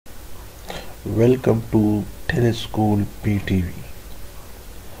Welcome to Teleschool PTV.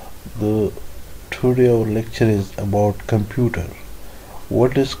 The Today our lecture is about computer.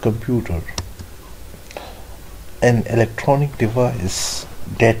 What is computer? An electronic device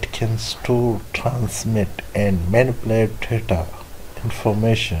that can store, transmit and manipulate data,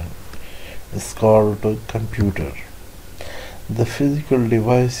 information is called a computer. The physical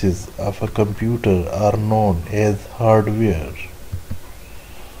devices of a computer are known as hardware.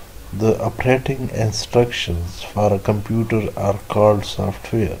 The operating instructions for a computer are called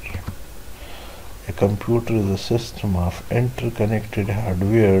software. A computer is a system of interconnected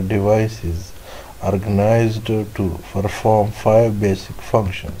hardware devices organized to perform 5 basic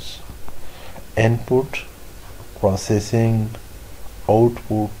functions: input, processing,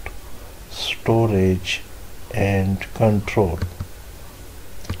 output, storage, and control.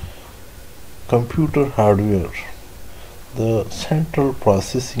 Computer hardware. The central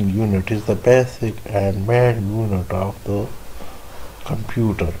processing unit is the basic and main unit of the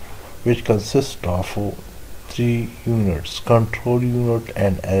computer, which consists of 3 units: control unit,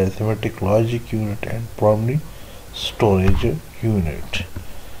 and arithmetic logic unit, and primary storage unit.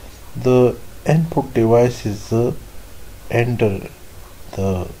 The input devices enter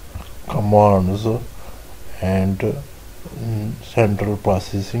the commands and central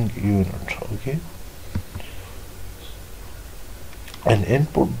processing unit. And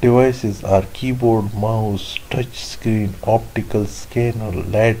input devices are keyboard, mouse, touch screen, optical scanner,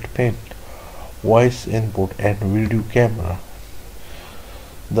 light pen, voice input, and video camera.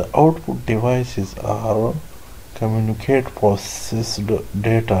 The output devices are communicate processed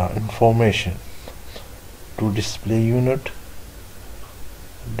data information to display unit,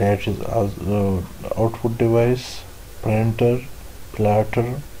 that is output device, printer,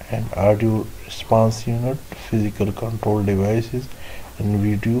 plotter, and audio response unit, physical control devices, and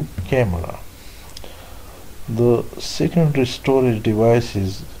video camera. The secondary storage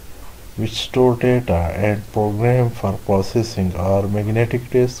devices which store data and program for processing are magnetic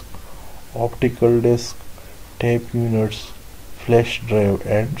disk, optical disk, tape units, flash drive,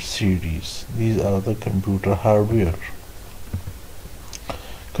 and CDs. These are the computer hardware.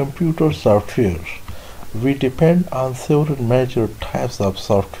 Computer software. We depend on several major types of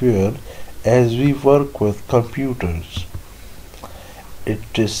software as we work with computers.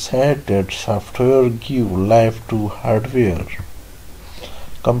 It is said that software gives life to hardware.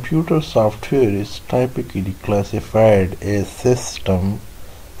 Computer software is typically classified as system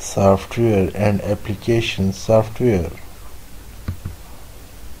software and application software.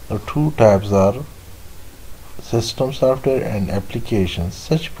 The two types are system software and applications.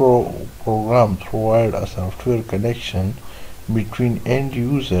 Such programs provide a software connection between end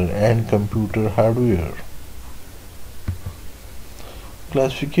user and computer hardware.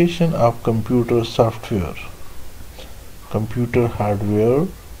 Classification of computer software: computer hardware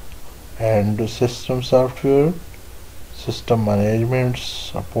and system software, system management,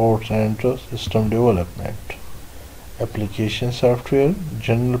 support, and system development. Application software: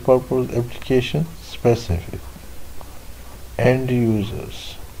 general purpose application, specific. End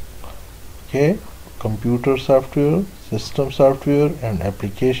users. Computer software, system software, and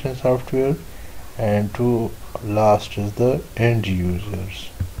application software, and to last is the end users.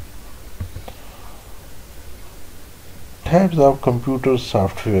 Types of computer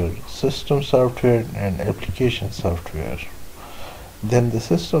software: system software and application software. Then the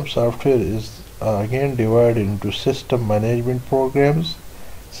system software is again divided into system management programs,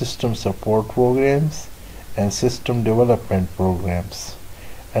 system support programs, and system development programs.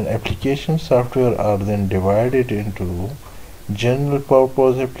 And application software are then divided into general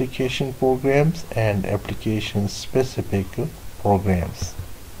purpose application programs and application specific programs.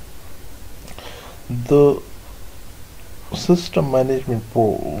 The system management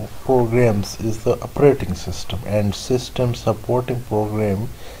programs is the operating system, and system supporting program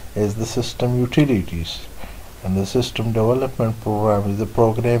is the system utilities, and the system development program is the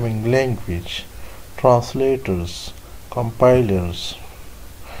programming language, translators, compilers.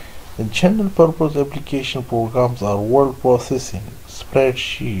 The general purpose application programs are word processing,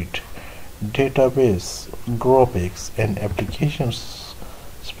 spreadsheet, database, graphics, and applications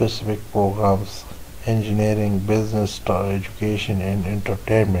specific programs, engineering, business, education, and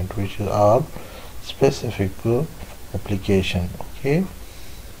entertainment, which are specific application.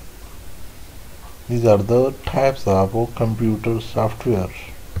 These are the types of computer software.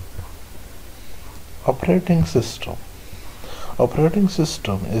 Operating system. Operating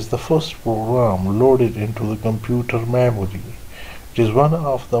system is the first program loaded into the computer memory It is one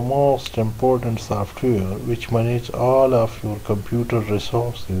of the most important software which manages all of your computer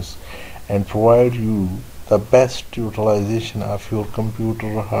resources and provide you the best utilization of your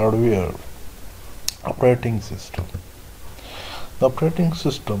computer hardware. Operating system. The operating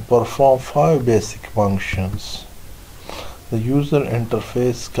system performs 5 basic functions. The user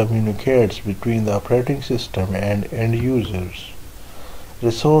interface communicates between the operating system and end users.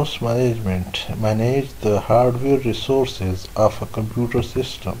 Resource management manages the hardware resources of a computer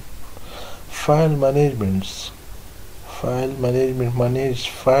system. File management manages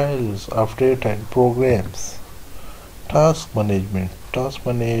files of data and programs. Task management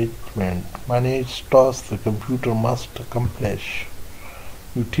manages tasks the computer must accomplish.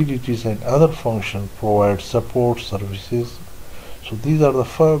 Utilities and other functions provide support services. So these are the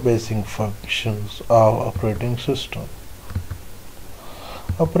 5 basic functions of operating system.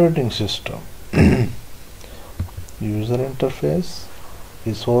 Operating system. User interface,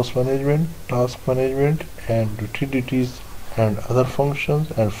 resource management, task management, and utilities and other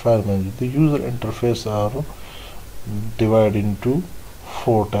functions, and file management. The user interface are divided into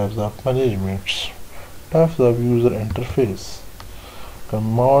 4 types of managements. Types of user interface: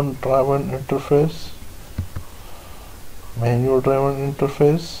 command driven interface, manual driven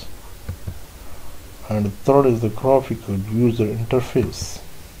interface, and third is the graphical user interface.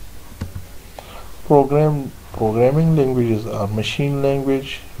 Programming languages are machine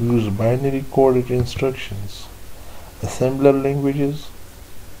language, use binary coded instructions. Assembler languages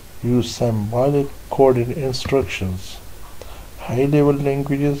use symbolic coded instructions. High-level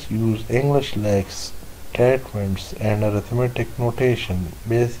languages use English-like statements and arithmetic notation,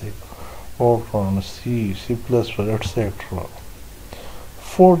 basic, Fortran, C, C++, etc.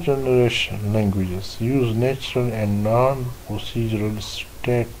 Fourth generation languages use natural and non-procedural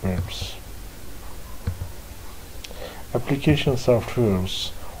statements. Application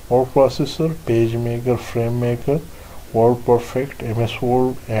softwares: Word Processor, PageMaker, FrameMaker, WordPerfect, MS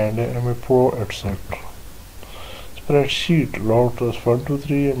Word, and MS Pro, etc. Spreadsheet: Lotus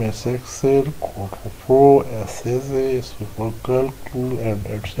 123, MS Excel, Pro, SSA, SuperCalc, and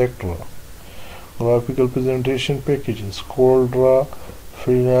etc. Graphical presentation packages: CorelDRAW,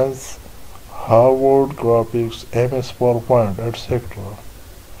 Freelance, Harvard Graphics, MS PowerPoint, etc.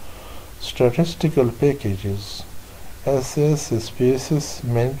 Statistical packages: SS, Spaces,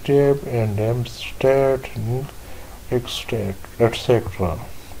 Mentab, and MStat, Extract, etc.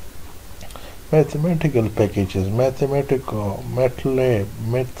 Mathematical packages: Mathematica, MATLAB,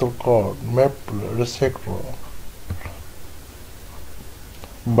 MathCode, Maple, etc.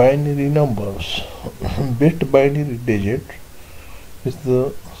 Binary numbers. Bit binary digit is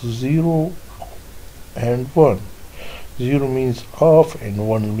the 0 and 1. 0 means off and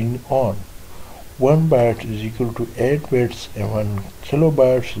 1 means on. 1 byte is equal to 8 bits and 1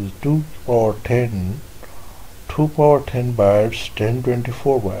 kilobytes is 2 power 10. 2 power 10 bytes,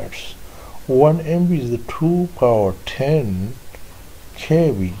 1024 bytes. 1 MB is the 2 power 10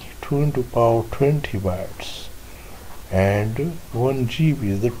 KB, 2 into power 20 bytes. And 1 GB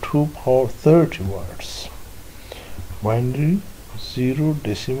is the 2 power 30 bytes. Binary: 0,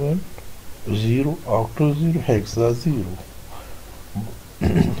 decimal, 0, octal 0, hexa 0.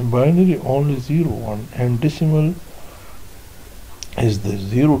 Binary only 0, 1, and decimal is the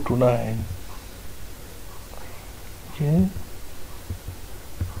 0 to 9. Okay.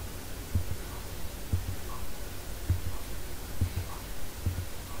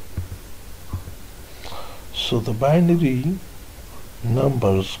 So the binary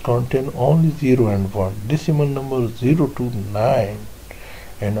numbers contain only 0 and 1, decimal numbers 0 to 9,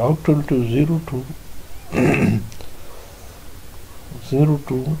 and octal to 0 to 0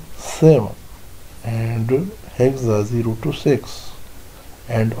 to 7, and hexa 0 to 6,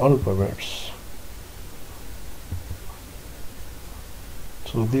 and alphabets.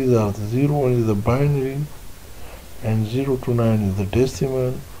 So these are the 0 1 is the binary, and 0 to 9 is the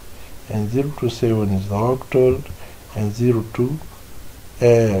decimal, and 0 to 7 is the octal, and 0 to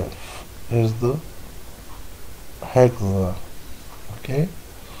F is the hexa. Okay,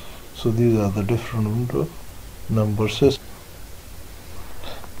 so these are the different number systems.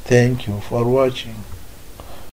 Thank you for watching.